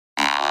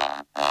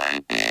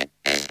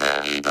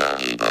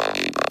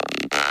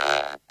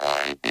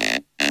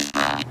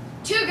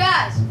Two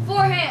Guys,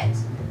 Four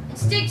Hands, and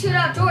Stick to It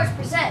Outdoors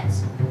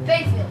presents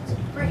Bayfield's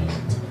Bring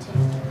It to the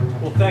Table.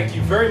 Well, thank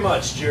you very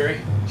much, Jerry.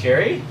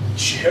 Jerry?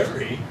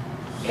 Jerry?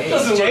 That Hey,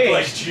 doesn't look Jay.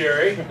 like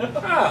Jerry.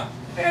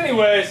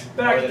 Anyways,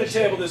 back at the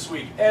table this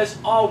week, as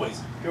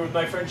always, here with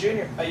my friend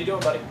Junior. How you doing,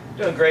 buddy?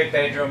 Doing great,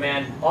 Pedro,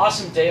 man.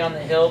 Awesome day on the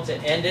hill to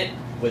end it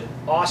with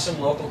awesome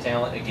local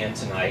talent again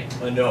tonight.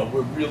 I know,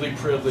 we're really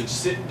privileged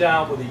sitting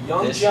down with a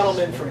young This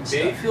gentleman is from great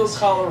stuff. Bayfield,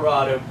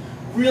 Colorado,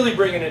 really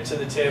bringing it to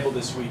the table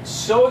this week.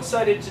 So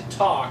excited to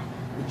talk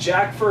with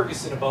Jack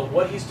Ferguson about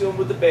what he's doing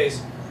with the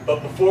bass.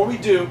 But before we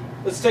do,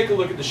 let's take a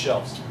look at the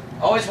shelves.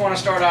 Always want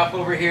to start off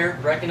over here,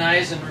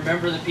 recognize and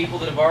remember the people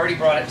that have already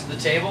brought it to the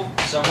table.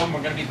 Some of them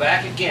are going to be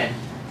back again.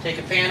 Take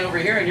a pan over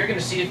here and you're going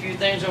to see a few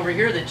things over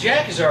here that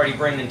Jack is already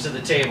bringing to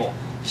the table.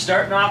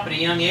 Starting off at a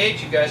young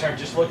age, you guys aren't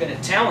just looking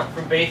at talent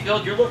from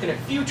Bayfield, you're looking at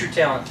future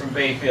talent from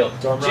Bayfield.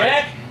 Darn right.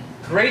 Jack,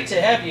 great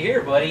to have you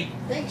here, buddy.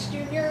 Thanks,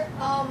 Junior.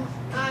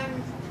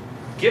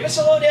 Give us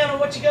a lowdown on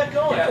what you got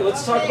going. Yeah,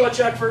 let's talk about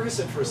Jack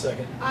Ferguson for a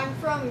second. I'm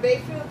from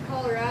Bayfield,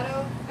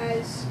 Colorado,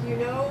 as you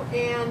know,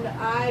 and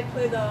I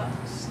play the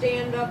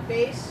stand-up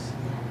bass.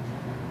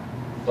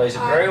 Plays it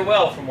very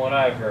well from what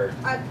I've heard.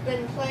 I've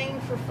been playing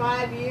for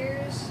 5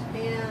 years,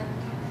 and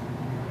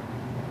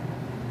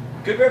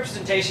Good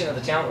representation of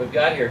the talent we've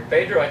got here.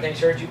 Pedro, I think,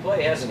 heard you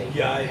play, hasn't he?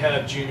 Yeah, I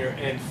have, Junior,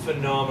 and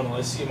phenomenal.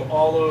 I see him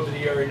all over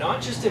the area,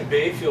 not just in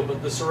Bayfield,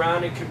 but the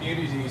surrounding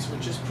communities,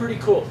 which is pretty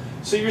cool.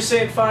 So you're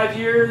saying 5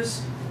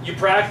 years, you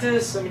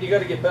practice? I mean, you got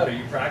to get better.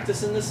 You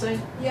practicing this thing?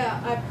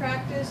 yeah, I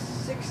practice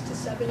 6 to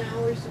 7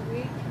 hours a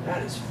week.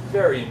 That is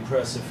very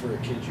impressive for a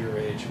kid your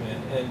age, man,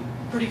 and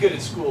pretty good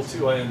at school,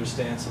 too, I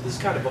understand. So this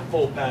is kind of a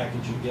full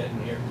package you're getting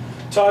here.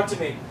 Talk to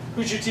me.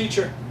 Who's your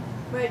teacher?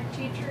 My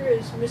teacher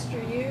is Mr.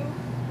 Yu.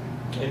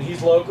 And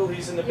he's local,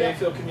 he's in the Yeah.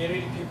 Bayfield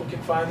community. People can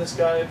find this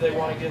guy if they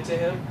want to get to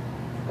him.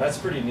 That's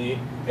pretty neat.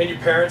 And your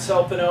parents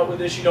helping out with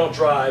this? You don't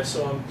drive,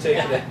 so I'm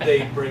taking it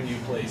they bring you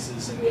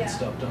places and Yeah, get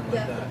stuff done like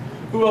that. definitely.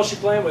 Who else you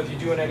playing with? You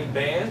doing any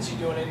bands? You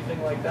doing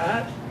anything like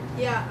that?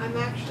 Yeah, I'm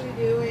actually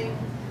doing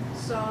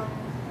some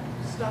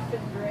stuff in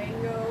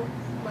Durango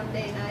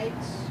Monday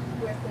nights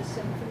with the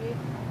symphony.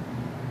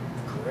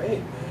 Great,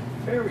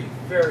 man. Very,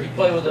 very You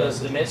play with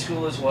impressive. the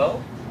mid-school as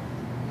well?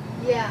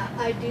 Yeah,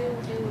 I do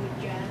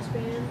a jazz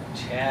band.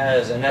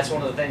 Jazz, and that's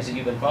one of the things that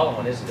you've been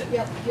following, isn't it?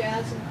 Yep,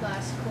 jazz and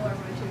classical are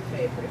my two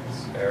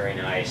favorites. Very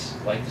nice.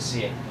 Like to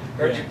see it.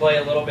 Heard Yeah. you play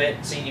a little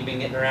bit, seen you been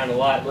getting around a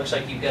lot. Looks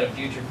like you've got a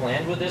future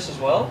planned with this as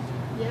well.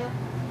 Yeah,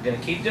 Gonna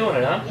keep doing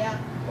it, huh? yeah.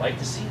 Like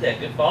to see that.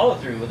 Good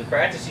follow-through with the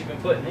practice you've been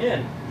putting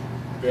in.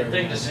 Very Good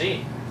thing nice. to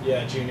see.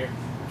 Yeah, Junior.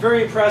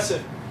 Very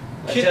impressive.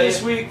 I Kid tell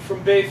this you. week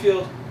from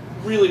Bayfield,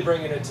 really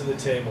bringing it to the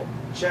table.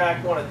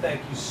 Jack, want to thank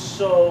you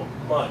so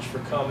much for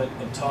coming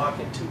and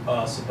talking to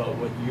us about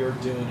what you're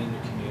doing in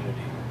the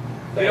community.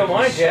 If you don't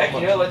mind, so Jack,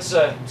 much. you know, let's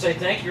say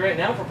thank you right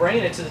now for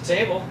bringing it to the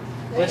table.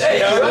 Let's Hey,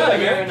 get all you right, over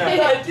here man.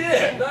 and, Good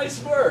idea.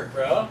 Nice work,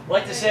 bro.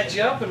 like to set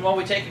you up, and while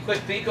we take a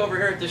quick peek over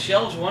here at the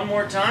shelves one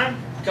more time,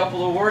 a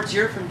couple of words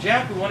here from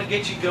Jack. We want to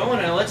get you going,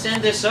 and let's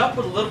end this up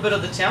with a little bit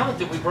of the talent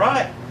that we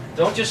brought.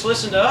 Don't just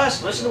listen to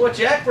us, listen to what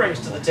Jack brings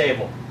to the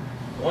table.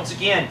 Once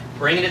again,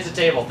 bringing it to the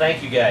table.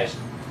 Thank you, guys.